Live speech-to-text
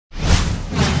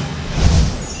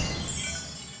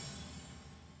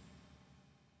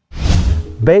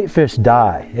Bait fish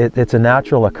die. It's a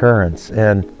natural occurrence,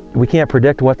 and we can't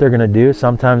predict what they're going to do.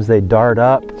 Sometimes they dart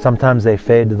up, sometimes they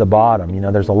fade to the bottom. You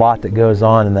know, there's a lot that goes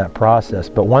on in that process.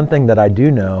 But one thing that I do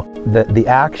know, that the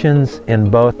actions in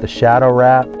both the shadow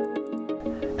wrap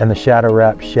and the shadow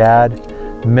wrap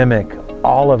shad mimic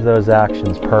all of those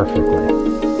actions perfectly.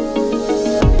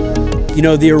 You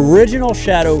know, the original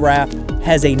shadow wrap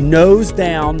has a nose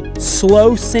down,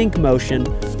 slow sink motion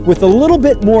with a little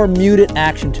bit more muted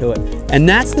action to it. And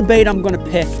that's the bait I'm going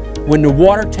to pick when the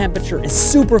water temperature is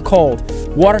super cold.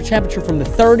 Water temperature from the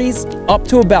 30s up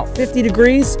to about 50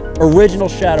 degrees, original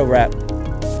shadow wrap.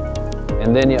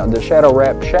 And then, you know, the shadow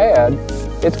wrap shad,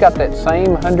 it's got that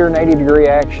same 180 degree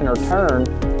action or turn,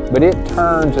 but it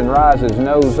turns and rises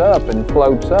nose up and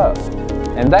floats up.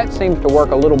 And that seems to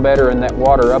work a little better in that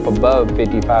water up above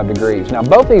 55 degrees. Now,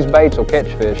 both these baits will catch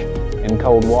fish in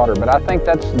cold water, but I think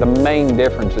that's the main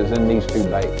differences in these two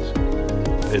baits.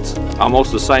 It's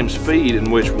almost the same speed in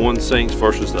which one sinks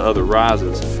versus the other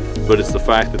rises, but it's the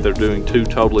fact that they're doing two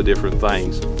totally different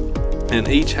things. And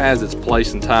each has its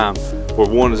place and time where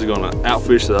one is going to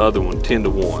outfish the other one 10 to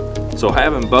 1. So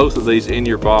having both of these in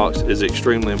your box is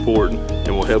extremely important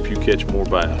and will help you catch more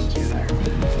bass.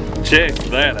 Check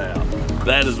that out.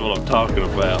 That is what I'm talking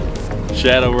about.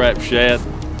 Shadow wrap shad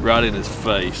right in his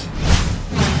face.